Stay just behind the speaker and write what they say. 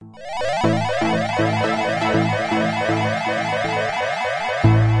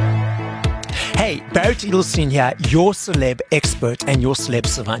Garrett Edelstein here, your celeb expert and your celeb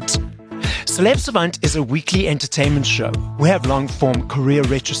savant. Celeb Savant is a weekly entertainment show. We have long-form career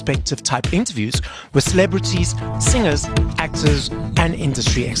retrospective type interviews with celebrities, singers, actors, and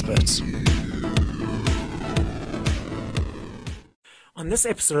industry experts. On this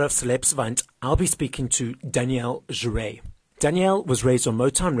episode of Celeb Savant, I'll be speaking to Danielle Juhre. Danielle was raised on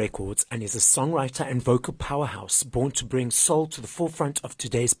Motown Records and is a songwriter and vocal powerhouse born to bring soul to the forefront of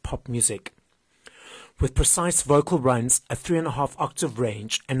today's pop music. With precise vocal runs, a 3.5 octave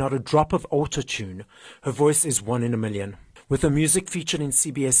range, and not a drop of auto-tune, her voice is one in a million. With her music featured in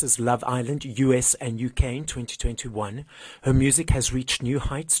CBS's Love Island, US and UK in 2021, her music has reached new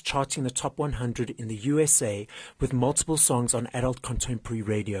heights, charting the top 100 in the USA with multiple songs on adult contemporary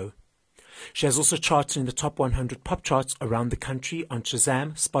radio. She has also charted in the top 100 pop charts around the country on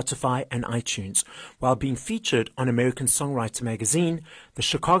Shazam, Spotify, and iTunes, while being featured on American Songwriter Magazine, the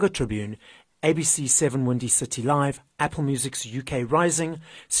Chicago Tribune, ABC 7 Windy City Live, Apple Music's UK Rising,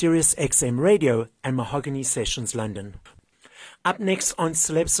 Sirius XM Radio, and Mahogany Sessions London. Up next on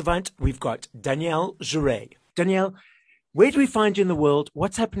Celeb Savant, we've got Danielle Juhre. Danielle, where do we find you in the world?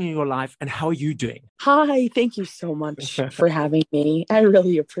 What's happening in your life, and how are you doing? Hi, thank you so much for having me. I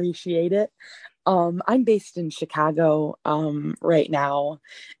really appreciate it. I'm based in Chicago right now,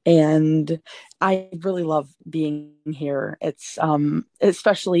 and I really love being here. It's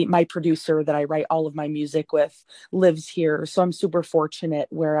especially my producer that I write all of my music with lives here, so I'm super fortunate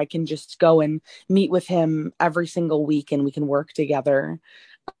where I can just go and meet with him every single week, and we can work together.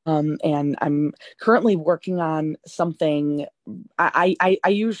 And I'm currently working on something. I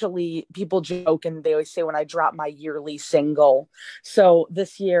usually, people joke and they always say when I drop my yearly single. So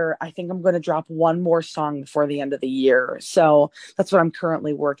this year, I think I'm going to drop one more song before the end of the year. So that's what I'm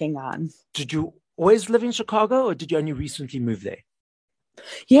currently working on. Did you always live in Chicago, or did you only recently move there?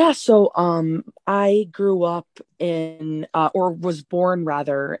 Yeah, so I grew up in, or was born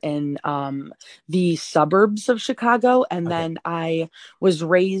rather, in the suburbs of Chicago, and then I was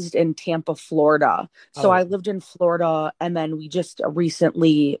raised in Tampa, Florida. So I lived in Florida, and then we just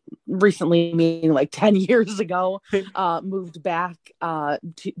recently meaning like 10 years ago, moved back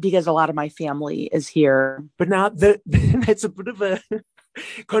because a lot of my family is here. But now that's a bit of a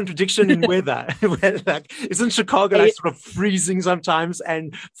contradiction in weather. Like, isn't Chicago like sort of freezing sometimes,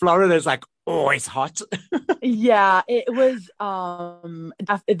 and Florida is like always hot? Yeah, it was.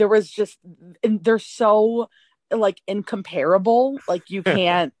 There was just, they're so like incomparable. Like you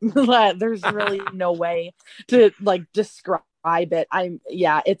can't. There's really no way to like describe it.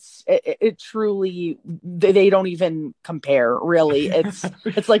 It truly, they don't even compare, really.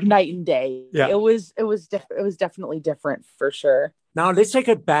 It's like night and day. Yeah. It was definitely different for sure. Now let's take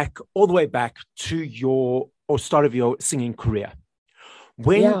it back, all the way back to start of your singing career.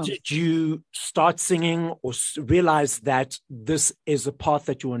 When did you start singing or realize that this is a path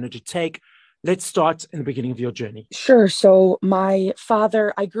that you wanted to take? Let's start in the beginning of your journey. Sure. So my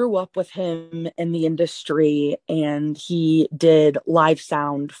father, I grew up with him in the industry, and he did live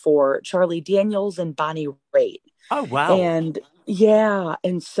sound for Charlie Daniels and Bonnie Raitt. Oh, wow. And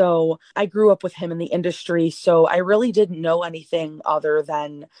so I grew up with him in the industry. So I really didn't know anything other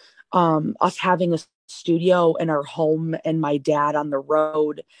than us having a studio in our home and my dad on the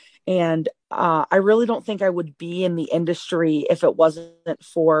road. And I really don't think I would be in the industry if it wasn't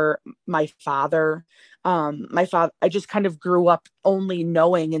for my father. I just kind of grew up only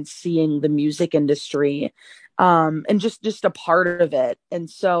knowing and seeing the music industry, and just a part of it. And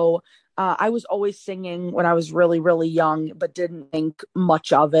so I was always singing when I was really, really young, but didn't think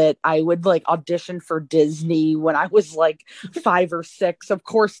much of it. I would like audition for Disney when I was like 5 or 6. Of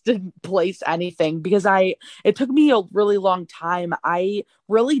course, didn't place anything because it took me a really long time. I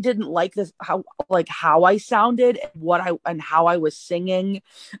really didn't like how I sounded and how I was singing.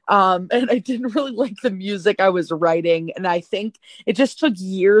 And I didn't really like the music I was writing. And I think it just took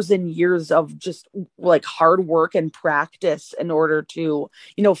years and years of just like hard work and practice in order to,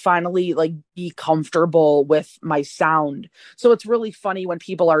 finally like be comfortable with my sound. So it's really funny when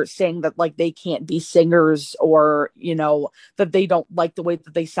people are saying that like they can't be singers, or, that they don't like the way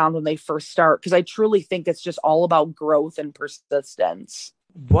that they sound when they first start. Because I truly think it's just all about growth and persistence.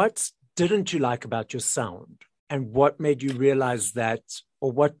 What didn't you like about your sound, and what made you realize that,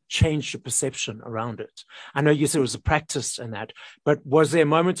 or what changed your perception around it? I know you said it was a practice and that, but was there a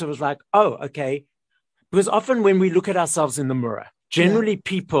moment it was like, oh, okay? Because often when we look at ourselves in the mirror, generally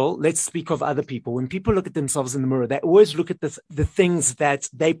people, let's speak of other people, when people look at themselves in the mirror, they always look at the things that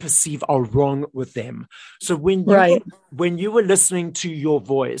they perceive are wrong with them. So when you were listening to your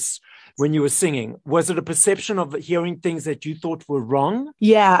voice, when you were singing? Was it a perception of hearing things that you thought were wrong?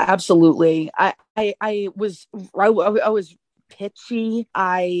 Yeah, absolutely. I was pitchy.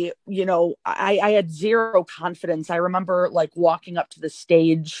 I had zero confidence. I remember like walking up to the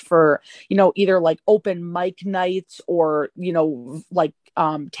stage for, either like open mic nights or, like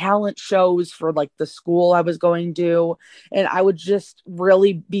talent shows for like the school I was going to. And I would just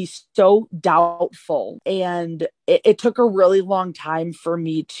really be so doubtful. And it took a really long time for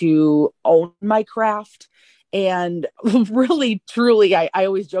me to own my craft. And really, truly, I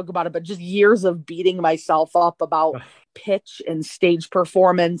always joke about it, but just years of beating myself up about pitch and stage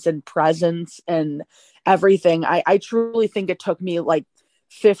performance and presence and everything. I truly think it took me like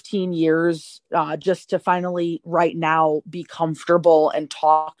 15 years just to finally right now be comfortable and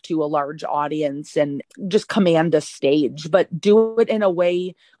talk to a large audience and just command a stage, but do it in a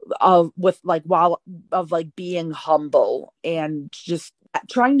way of like being humble and just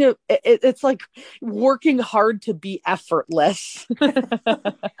trying to it's like working hard to be effortless.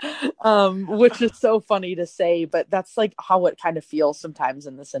 Which is so funny to say, but that's like how it kind of feels sometimes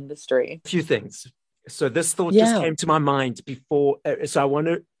in this industry. A few things. So this thought just came to my mind before, so I want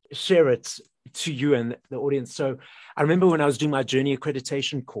to share it to you and the audience. So I remember when I was doing my Journey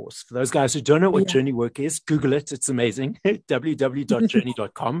accreditation course. For those guys who don't know what Journey work is, Google it. It's amazing.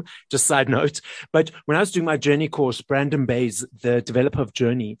 www.journey.com. Just side note. But when I was doing my Journey course, Brandon Bays, the developer of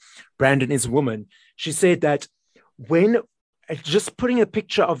Journey, Brandon is a woman. She said that when just putting a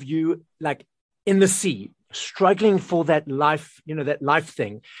picture of you like in the sea, struggling for that life, that life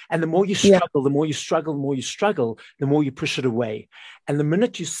thing. And the more you struggle, the more you struggle, the more you struggle, the more you push it away. And the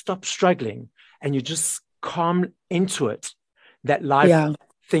minute you stop struggling and you just calm into it, that life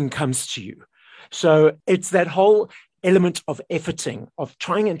thing comes to you. So it's that whole element of efforting, of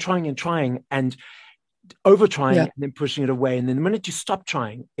trying and trying and trying and over trying and then pushing it away. And then the minute you stop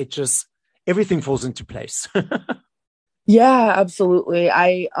trying, everything falls into place. Yeah, absolutely.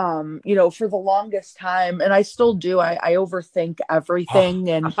 I, for the longest time, and I still do, I overthink everything.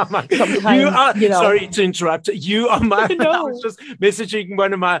 And sometimes, sorry to interrupt. You are my, I was just messaging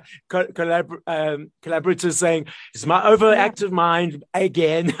one of my collaborators saying, it's my overactive mind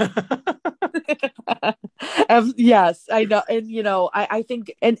again. Yes, I know. And, I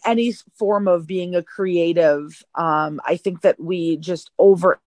think in any form of being a creative, I think that we just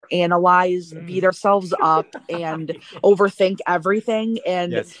analyze, beat ourselves up, and overthink everything.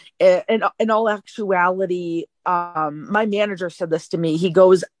 And in all actuality, my manager said this to me. He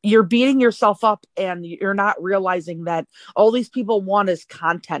goes, "You're beating yourself up and you're not realizing that all these people want is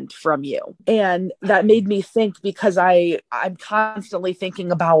content from you." And that made me think, because I'm constantly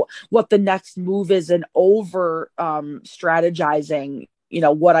thinking about what the next move is and over strategizing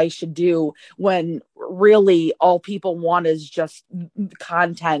what I should do, when really all people want is just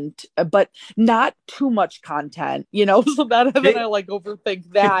content, but not too much content, so that then I like overthink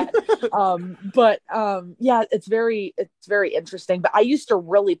that. It's very interesting. But I used to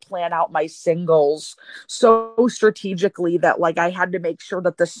really plan out my singles so strategically that like I had to make sure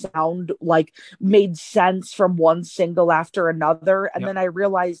that the sound like made sense from one single after another. And then I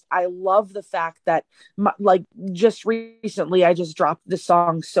realized I love the fact that just recently I just dropped the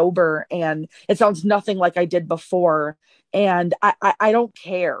song Sober, and it sounds nothing like I did before. And I don't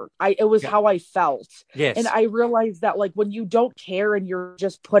care. It was how I felt. Yes. And I realized that like when you don't care and you're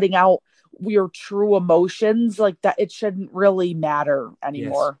just putting out your true emotions, like that, it shouldn't really matter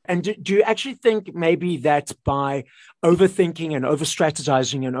anymore. Yes. And do you actually think maybe that by overthinking and over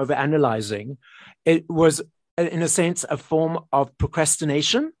strategizing and over analyzing, it was in a sense a form of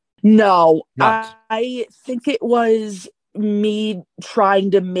procrastination? No, I think it was me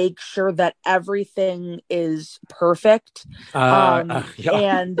trying to make sure that everything is perfect. And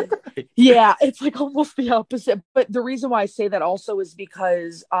it's like almost the opposite. But the reason why I say that also is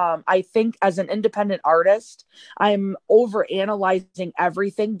because I think as an independent artist, I'm over analyzing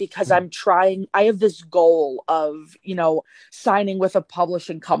everything because I have this goal of, signing with a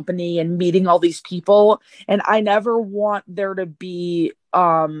publishing company and meeting all these people. And I never want there to be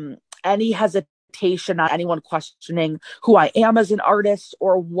any hesitation on anyone questioning who I am as an artist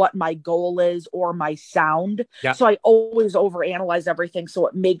or what my goal is or my sound. So I always overanalyze everything, so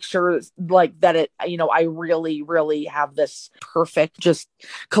it makes sure like that it, I really, really have this perfect just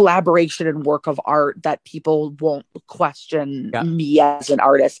collaboration and work of art that people won't question me as an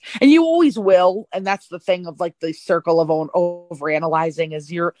artist. And you always will. And that's the thing of like the circle of overanalyzing, is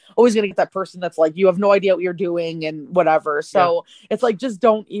you're always going to get that person that's like, you have no idea what you're doing and whatever. So it's like, just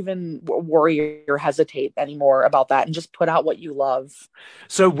don't even worry or hesitate anymore about that and just put out what you love.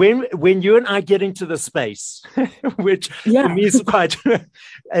 So when you and I get into the space, which for me is quite,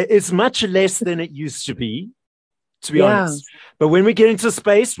 it's much less than it used to be honest. But when we get into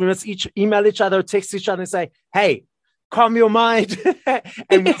space, we must each email each other, text each other and say, hey, calm your mind.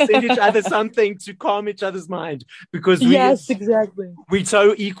 And we send each other something to calm each other's mind, because we're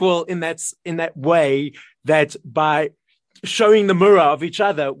so equal in that way, that by showing the mirror of each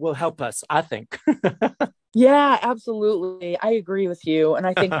other will help us, I think. Yeah, absolutely. I agree with you. And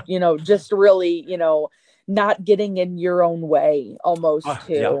I think, just really, not getting in your own way almost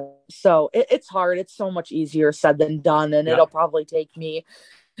too. Yeah. So it's hard. It's so much easier said than done. And it'll probably take me.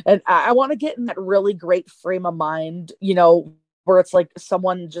 And I want to get in that really great frame of mind, where it's like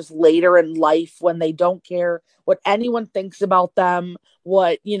someone just later in life when they don't care what anyone thinks about them,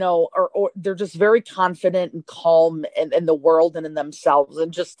 or they're just very confident and calm in the world and in themselves,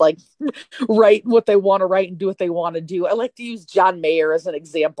 and just like write what they want to write and do what they want to do. I like to use John Mayer as an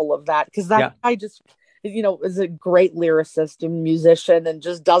example of that, because that guy just, is a great lyricist and musician and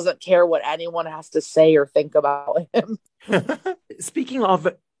just doesn't care what anyone has to say or think about him. Speaking of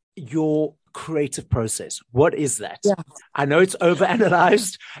your creative process, what is that? Yeah. I know it's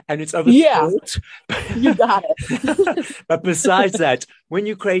overanalyzed and it's overthought. Yeah. You got it. But besides that, when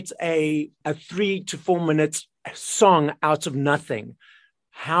you create a 3 to 4 minute song out of nothing,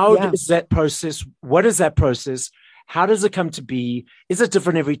 how is that process? What is that process? How does it come to be? Is it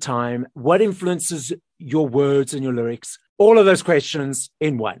different every time? What influences your words and your lyrics? All of those questions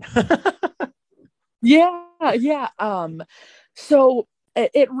in one. Yeah. So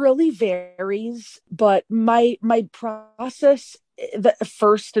it really varies, but my process,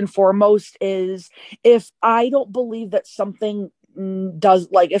 first and foremost, is if I don't believe that something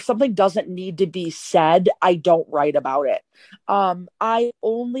if something doesn't need to be said, I don't write about it. I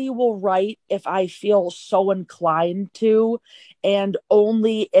only will write if I feel so inclined to, and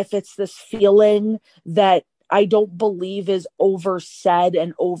only if it's this feeling that I don't believe is oversaid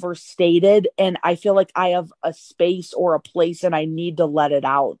and overstated, and I feel like I have a space or a place and I need to let it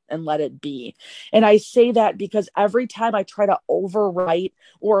out and let it be. And I say that because every time I try to overwrite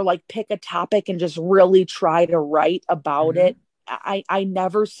or like pick a topic and just really try to write about it, I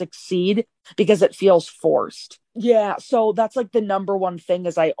never succeed because it feels forced. Yeah, so that's like the number one thing,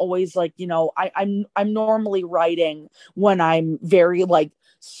 is I always I'm normally writing when I'm very like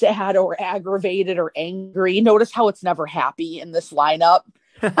sad or aggravated or angry. Notice how it's never happy in this lineup.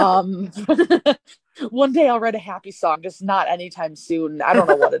 One day I'll write a happy song, just not anytime soon. I don't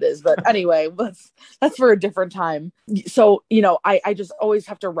know what it is, but anyway, that's for a different time. So, I just always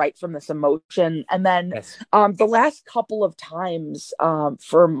have to write from this emotion. And then the last couple of times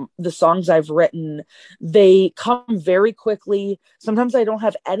for the songs I've written, they come very quickly. Sometimes I don't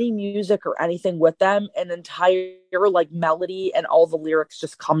have any music or anything with them. An entire like melody and all the lyrics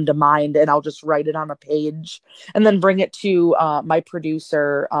just come to mind, and I'll just write it on a page and then bring it to my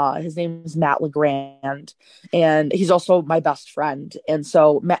producer. His name is Matt LeGrand, and he's also my best friend. And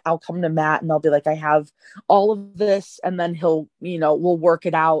so I'll come to Matt and I'll be like, I have all of this, and then he'll, we'll work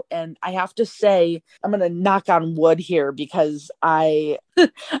it out. And I have to say, I'm going to knock on wood here, because I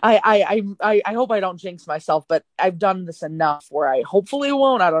hope I don't jinx myself, but I've done this enough where I hopefully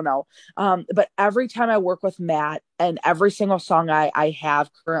won't. I don't know. But every time I work with Matt, and every single song I have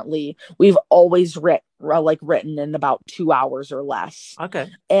currently, we've always written in about 2 hours or less. Okay.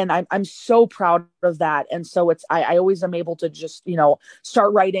 And I'm so proud of that. And so I always am able to just,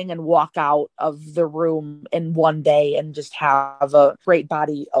 start writing and walk out of the room in one day and just have a great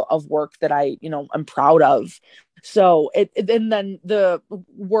body of work that I'm proud of. So and then the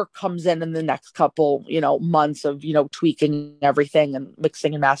work comes in the next couple, months of, tweaking everything and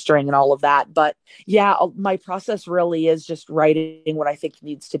mixing and mastering and all of that. But yeah, my process really is just writing what I think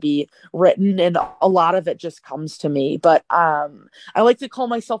needs to be written. And a lot of it just comes to me. But I like to call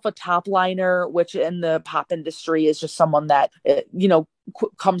myself a top liner, which in the pop industry is just someone that,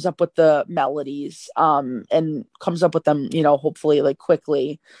 comes up with the melodies and comes up with them, hopefully like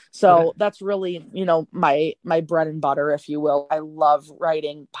quickly. So that's really, my bread and butter, if you will. I love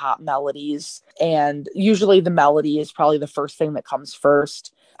writing pop melodies, and usually the melody is probably the first thing that comes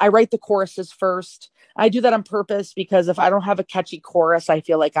first. I write the choruses first. I do that on purpose because if I don't have a catchy chorus, I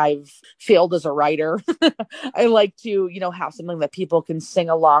feel like I've failed as a writer. I like to, have something that people can sing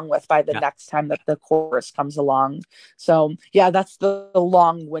along with by the next time that the chorus comes along. So yeah, that's the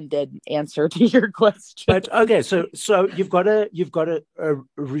long-winded answer to your question. But okay, so you've got a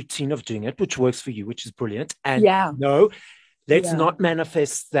routine of doing it, which works for you, which is brilliant. And Let's not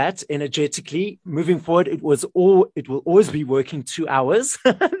manifest that energetically. Moving forward, it will always be working 2 hours.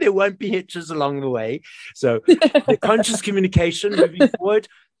 There won't be hitches along the way. So the conscious communication moving forward,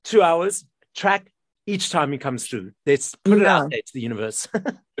 2 hours, track each time it comes through. Let's put it out there to the universe.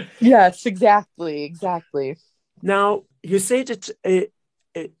 Yes, exactly. Now, you said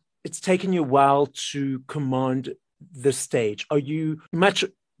it's taken you a while to command the stage. Are you much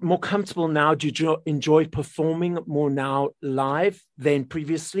more comfortable now? Do you enjoy performing more now live than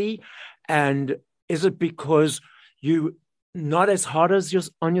previously? And is it because you not as hard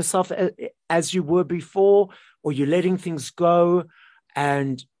on yourself as you were before, or you're letting things go?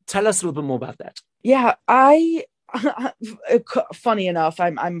 And tell us a little bit more about that. Yeah, funny enough,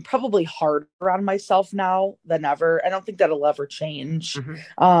 I'm probably harder on myself now than ever. I don't think that'll ever change.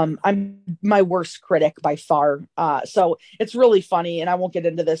 I'm my worst critic by far. So it's really funny, and I won't get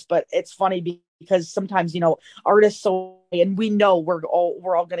into this, but it's funny because sometimes, artists, and we know we're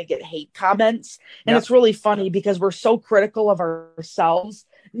all going to get hate comments, and it's really funny because we're so critical of ourselves.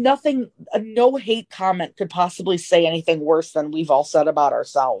 No hate comment could possibly say anything worse than we've all said about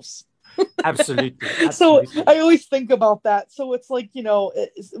ourselves. Absolutely. So I always think about that. So it's like,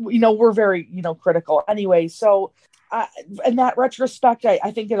 we're very, critical anyway. So in that retrospect,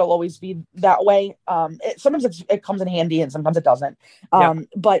 I think it'll always be that way. Sometimes it comes in handy and sometimes it doesn't.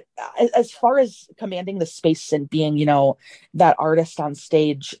 But as far as commanding the space and being, that artist on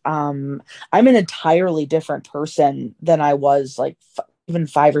stage, I'm an entirely different person than I was like even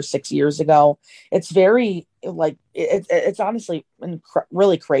 5 or 6 years ago. It's very like it's honestly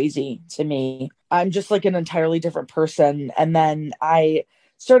really crazy to me. I'm just like an entirely different person. And then I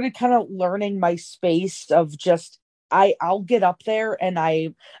started kind of learning my space of just I'll get up there and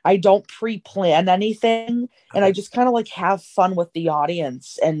I don't pre-plan anything, and I just kind of like have fun with the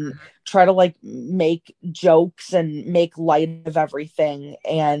audience and try to like make jokes and make light of everything,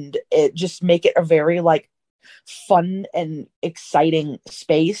 and it just make it a very like fun and exciting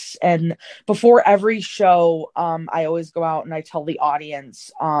space. And before every show, I always go out and I tell the audience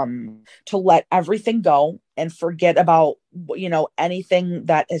to let everything go and forget about anything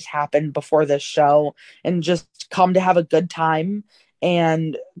that has happened before this show, and just come to have a good time,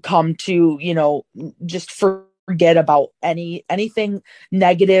 and come to just forget about anything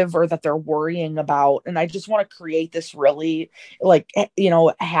negative or that they're worrying about. And I just want to create this really like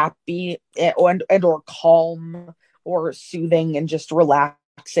happy and or calm or soothing and just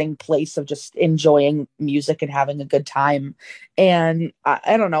relaxing place of just enjoying music and having a good time. And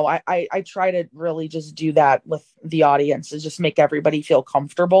I don't know, I try to really just do that with the audience, is just make everybody feel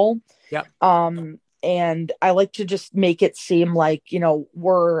comfortable. And I like to just make it seem like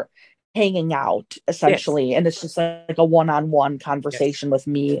we're hanging out essentially, and it's just like a one-on-one conversation with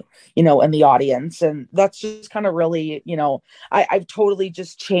me and the audience. And that's just kind of really I've totally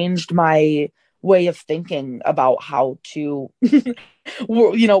just changed my way of thinking about how to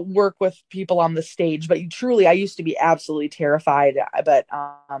work with people on the stage. But I used to be absolutely terrified, but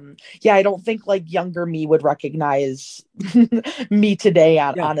I don't think like younger me would recognize me today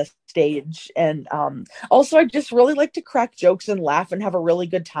on a stage. And also I just really like to crack jokes and laugh and have a really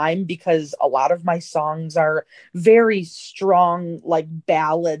good time, because a lot of my songs are very strong, like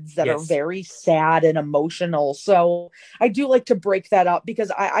ballads that are very sad and emotional. So I do like to break that up,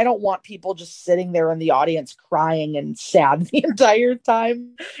 because I don't want people just sitting there in the audience crying and sad the entire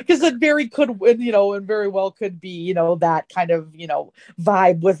time, because it very well could be that kind of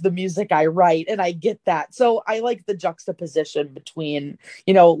vibe with the music I write, and I get that. So I like the juxtaposition between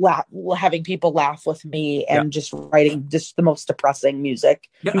having people laugh with me and just writing just the most depressing music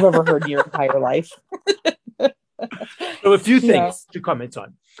you've ever heard in your entire life. So a few things to comment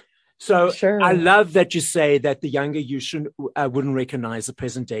on. So I love that you say that the younger you wouldn't recognize the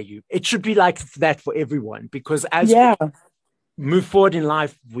present day you. It should be like that for everyone, because as we move forward in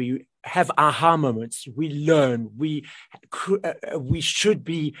life, we have aha moments. We learn. We should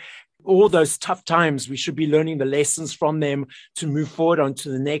be, all those tough times, we should be learning the lessons from them to move forward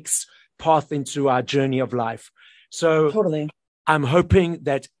onto the next path into our journey of life. So I'm hoping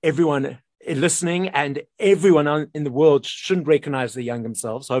that everyone listening and everyone in the world shouldn't recognize the young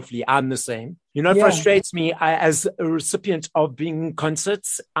themselves. Hopefully I'm the same. Frustrates me, as a recipient of being in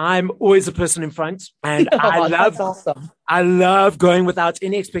concerts, I'm always a person in front, and I love going without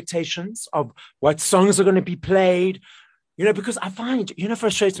any expectations of what songs are going to be played, because I find,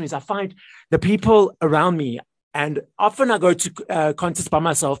 frustrates me is I find the people around me, and often I go to concerts by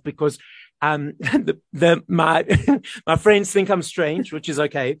myself because my friends think I'm strange, which is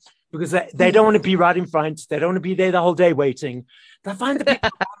okay, because they don't want to be right in front. They don't want to be there the whole day waiting. But I find the people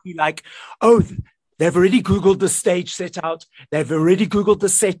around me like, oh, they've already Googled the stage set out. They've already Googled the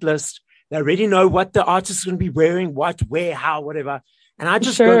set list. They already know what the artist is going to be wearing, what, where, how, whatever. And I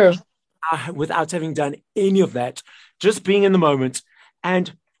just go without having done any of that, just being in the moment.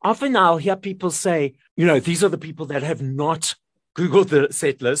 And often I'll hear people say, these are the people that have not Googled the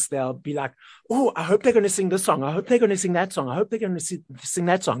set list. They'll be like, oh, I hope they're going to sing this song. I hope they're going to sing that song. I hope they're going to sing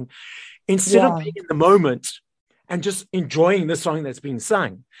that song. Instead of being in the moment and just enjoying the song that's being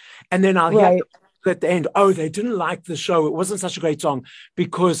sung. And then I'll hear at the end, oh, they didn't like the show. It wasn't such a great song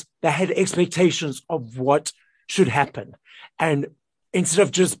because they had expectations of what should happen. And instead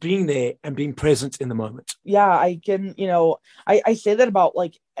of just being there and being present in the moment. Yeah, I can, I say that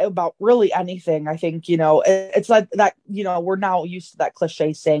about really anything. I think, it's like that, we're now used to that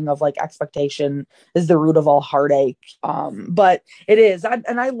cliche saying of like expectation is the root of all heartache. But it is.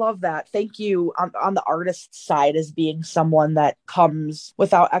 And I love that. Thank you on the artist side as being someone that comes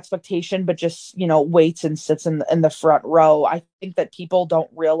without expectation, but just, waits and sits in the front row. I think that people don't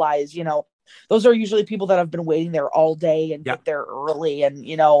realize, those are usually people that have been waiting there all day and get there early. And,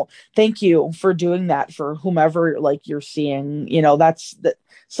 thank you for doing that for whomever like you're seeing, that's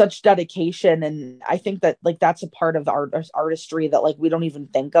such dedication. And I think that like, that's a part of the artistry that like, we don't even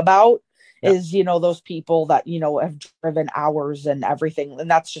think about is, those people that, have driven hours and everything.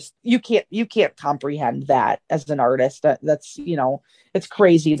 And that's just, you can't comprehend that as an artist. That's, it's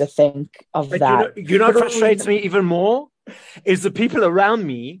crazy to think of that. What frustrates me even more is the people around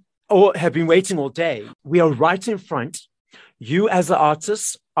me or have been waiting all day. We are right in front. You as an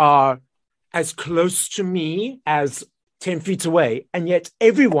artist are as close to me as 10 feet away. And yet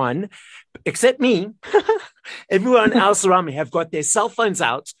everyone, except me, everyone else around me have got their cell phones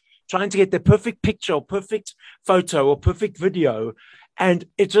out, trying to get the perfect picture or perfect photo or perfect video. And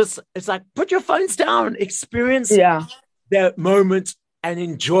it's like, put your phones down, experience the moment and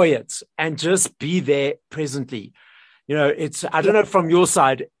enjoy it and just be there presently. I don't know from your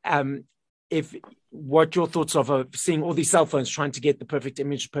side, if what your thoughts of seeing all these cell phones trying to get the perfect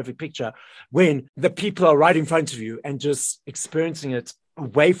image, perfect picture, when the people are right in front of you and just experiencing it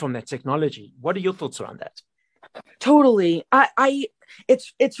away from that technology. What are your thoughts around that? Totally.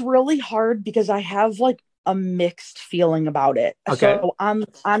 It's really hard because I have like a mixed feeling about it. Okay. So I'm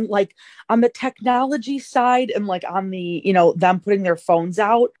like on the technology side and like on the, them putting their phones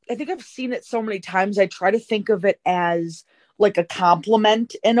out. I think I've seen it so many times. I try to think of it as like a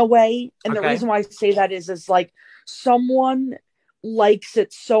compliment in a way. And the reason why I say that is like someone likes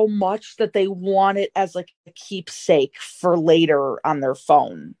it so much that they want it as like a keepsake for later on their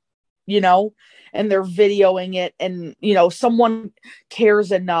phone, and they're videoing it and, someone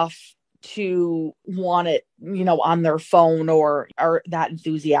cares enough to want it, on their phone or are that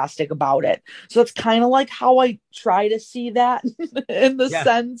enthusiastic about it. So it's kind of like how I try to see that in the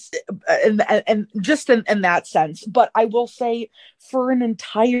sense and just in that sense. But I will say for an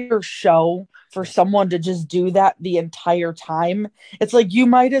entire show, for someone to just do that the entire time, it's like, you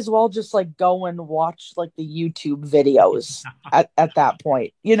might as well just like go and watch like the YouTube videos at that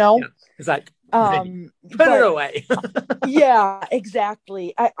point, It's like, put it away. Yeah,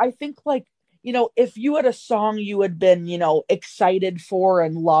 exactly. I think like, if you had a song you had been, excited for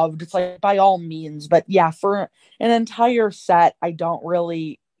and loved, it's like by all means. But yeah, for an entire set, I don't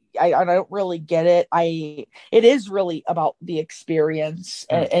really get it. It is really about the experience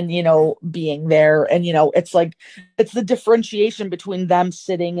and being there. And, it's like, it's the differentiation between them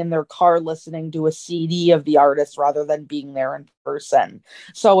sitting in their car, listening to a CD of the artist rather than being there in person.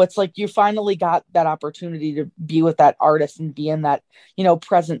 So it's like, you finally got that opportunity to be with that artist and be in that,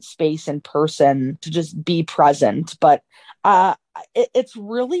 present space in person to just be present. But, it's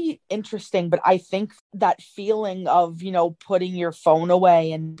really interesting, but I think that feeling of, putting your phone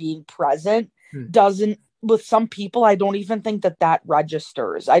away and being present doesn't, with some people, I don't even think that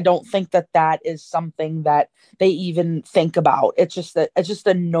registers. I don't think that is something that they even think about. It's just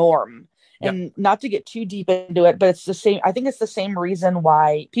a norm. Yep. And not to get too deep into it, but it's the same. I think it's the same reason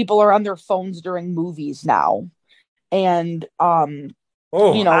why people are on their phones during movies now. And,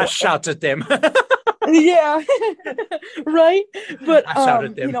 I shout at them. Yeah. Right. But I shout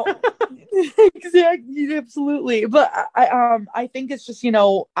at them. Exactly, absolutely. But I think it's just,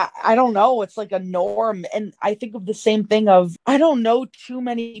 I don't know, it's like a norm. And I think of the same thing of, I don't know too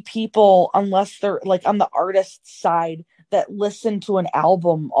many people, unless they're like on the artist side, that listen to an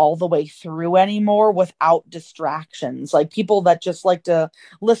album all the way through anymore without distractions. Like people that just like to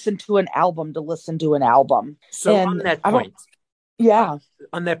listen to an album. So on that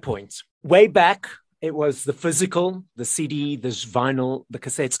point, way back, it was the physical, the CD, the vinyl, the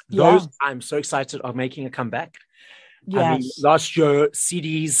cassettes. Those I'm so excited are making a comeback. Yes. I mean, last year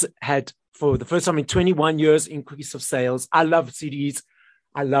CDs had for the first time in 21 years, increase of sales. I love CDs.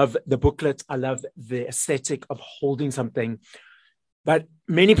 I love the booklet. I love the aesthetic of holding something. But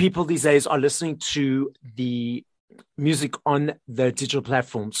many people these days are listening to the music on the digital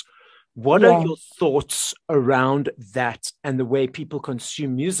platforms. What are your thoughts around that and the way people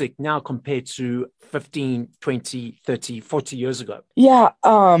consume music now compared to 15, 20, 30, 40 years ago? Yeah,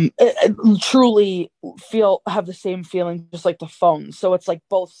 truly have the same feeling, just like the phone. So it's like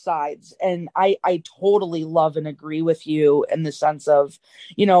both sides. And I totally love and agree with you in the sense of,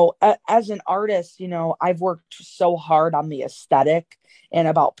 as an artist, I've worked so hard on the aesthetic and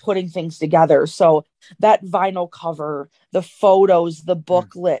about putting things together. So that vinyl cover, the photos, the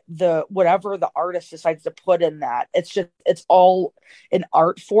booklet, the whatever the artist decides to put in that, it's all an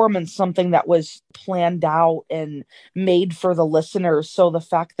art form and something that was planned out and made for the listeners. So the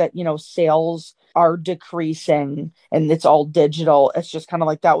fact that, sales are decreasing and it's all digital, it's just kind of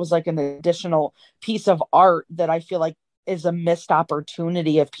like that was like an additional piece of art that I feel like is a missed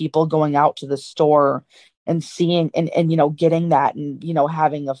opportunity of people going out to the store and seeing and getting that and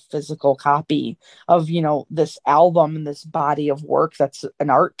having a physical copy of this album and this body of work that's an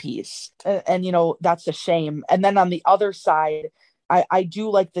art piece, and that's a shame. And then on the other side, I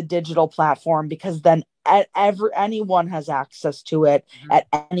do like the digital platform because then anyone has access to it at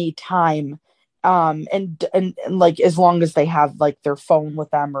any time, and like as long as they have like their phone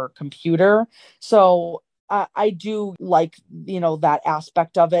with them or computer. So I do like, that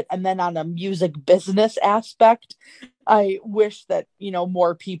aspect of it. And then on a music business aspect, I wish that,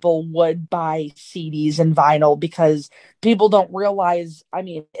 more people would buy CDs and vinyl because people don't realize, I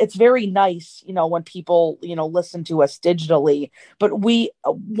mean, it's very nice, when people, listen to us digitally, but we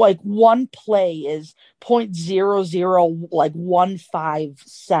like one play is 0.00 like 15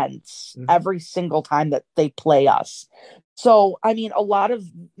 cents every single time that they play us. So, I mean, a lot of,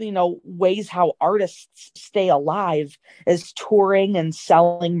 ways how artists stay alive is touring and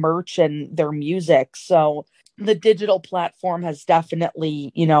selling merch and their music. So the digital platform has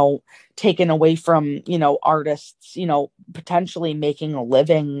definitely, taken away from, artists, potentially making a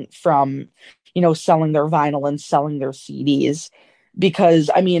living from, selling their vinyl and selling their CDs. Because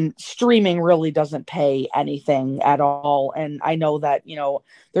I mean, streaming really doesn't pay anything at all. And I know that,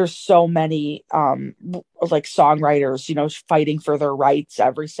 there's so many like songwriters, fighting for their rights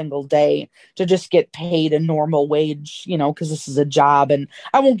every single day to just get paid a normal wage, because this is a job. And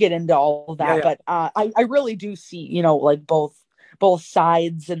I won't get into all of that, but I really do see, like both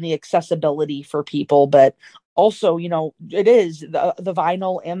sides and the accessibility for people. But also, it is the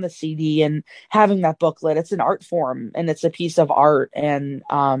vinyl and the CD and having that booklet. It's an art form and it's a piece of art. And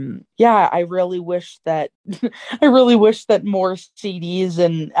I really wish that more CDs,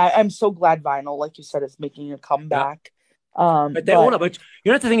 and I'm so glad vinyl, like you said, is making a comeback. But they're all about,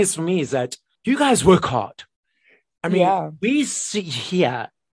 the thing is for me is that you guys work hard. I mean, we see here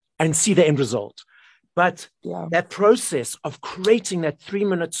and see the end result. But that process of creating that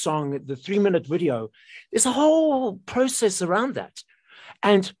 3-minute song, the 3-minute video, there's a whole process around that.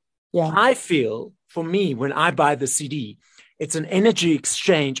 And I feel, for me, when I buy the CD, it's an energy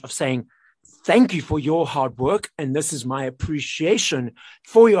exchange of saying, thank you for your hard work. And this is my appreciation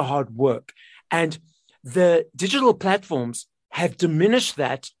for your hard work. And the digital platforms have diminished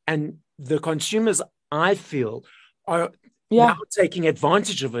that. And the consumers, I feel, are now taking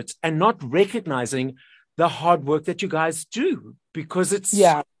advantage of it and not recognizing the hard work that you guys do because it's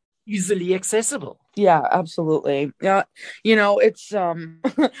easily accessible. Yeah, absolutely. Yeah. It's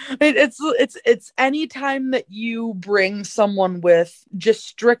it's any time that you bring someone with just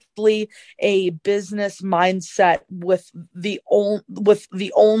strictly a business mindset with the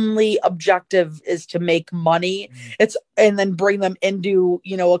only objective is to make money, and then bring them into,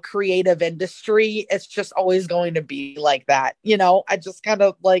 a creative industry. It's just always going to be like that. I just kind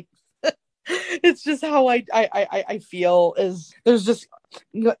of like it's just how I feel is there's just,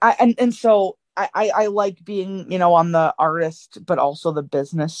 so I like being, on the artist, but also the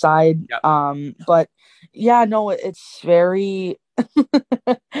business side. But it's very,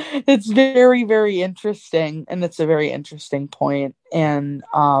 it's very, very interesting. And it's a very interesting point. And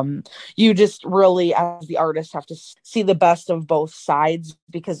you just really, as the artist, have to see the best of both sides,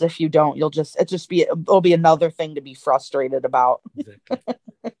 because if you don't, it'll be another thing to be frustrated about. Exactly.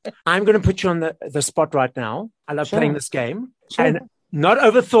 I'm going to put you on the spot right now. I love playing this game. And not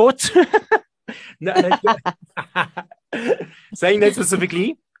overthought. No, saying that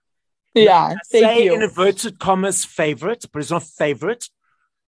specifically. Thank you. In inverted commas, favorite, but it's not favorite.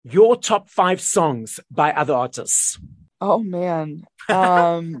 Your top 5 songs by other artists. Oh man.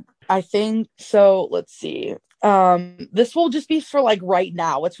 I think so. Let's see. This will just be for like right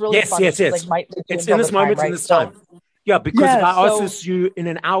now. It's really Yes, funny yes, because I yes. might It's change in all the this time, moment, in right? this So time. Yeah, because if yeah, I ask so this you in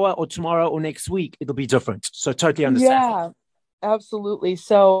an hour or tomorrow or next week, it'll be different. So totally understand. yeah, absolutely.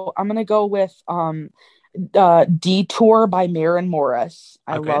 So I'm gonna go with Detour by Maren Morris.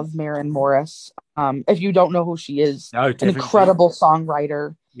 I Okay. love Maren Morris. If you don't know who she is, No, an definitely. incredible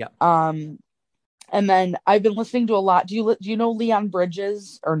songwriter. Yeah. Um, and then I've been listening to a lot. Do you know Leon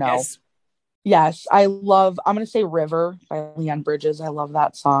Bridges or no? Yes. Yes, I love. I'm gonna say River by Leon Bridges. I love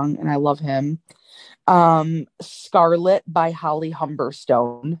that song, and I love him. Scarlet by Holly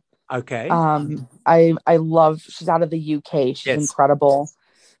Humberstone. Okay. I love. She's out of the UK. She's Yes. incredible.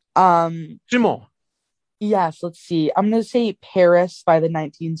 Um, Two more. yes. Let's see. I'm gonna say Paris by the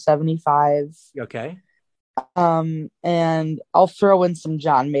 1975. Okay. And I'll throw in some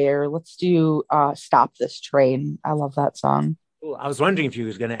John Mayer. Let's do "Stop This Train." I love that song. Cool. I was wondering if you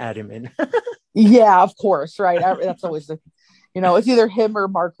was going to add him in. Yeah, of course, right. That's always the, it's either him or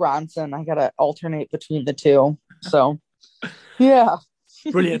Mark Ronson. I gotta alternate between the two. So yeah.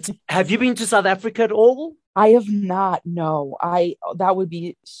 Brilliant. Have you been to South Africa at all? I have not. No, that would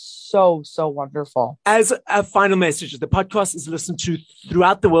be so wonderful. As a final message, the podcast is listened to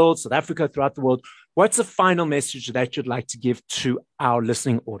throughout the world, South Africa, throughout the world. What's a final message that you'd like to give to our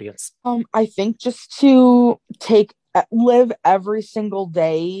listening audience? I think just to live every single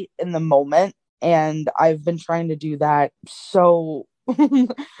day in the moment, and I've been trying to do that. So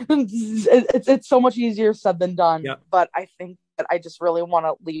it's so much easier said than done. Yeah. But I think that I just really want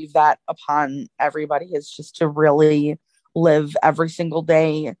to leave that upon everybody, is just to really live every single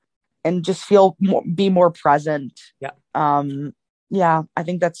day and just be more present. Yeah. Yeah, I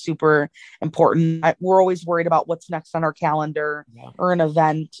think that's super important. We're always worried about what's next on our calendar or an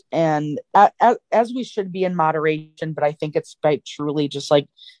event, and as we should be in moderation. But I think it's by truly just like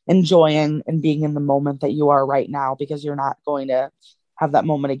enjoying and being in the moment that you are right now, because you're not going to have that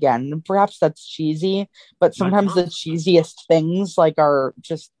moment again. And perhaps that's cheesy, but sometimes the cheesiest things like are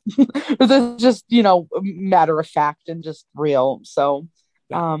just they're just matter of fact and just real. So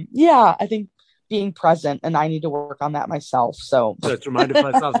yeah, I think being present, and I need to work on that myself. So it's reminded for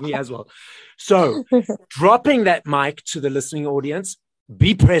ourselves, me as well. So dropping that mic to the listening audience,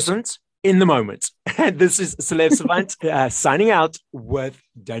 be present in the moment. And this is Celeb Savant signing out with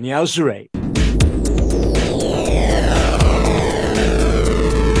Danielle Juhre.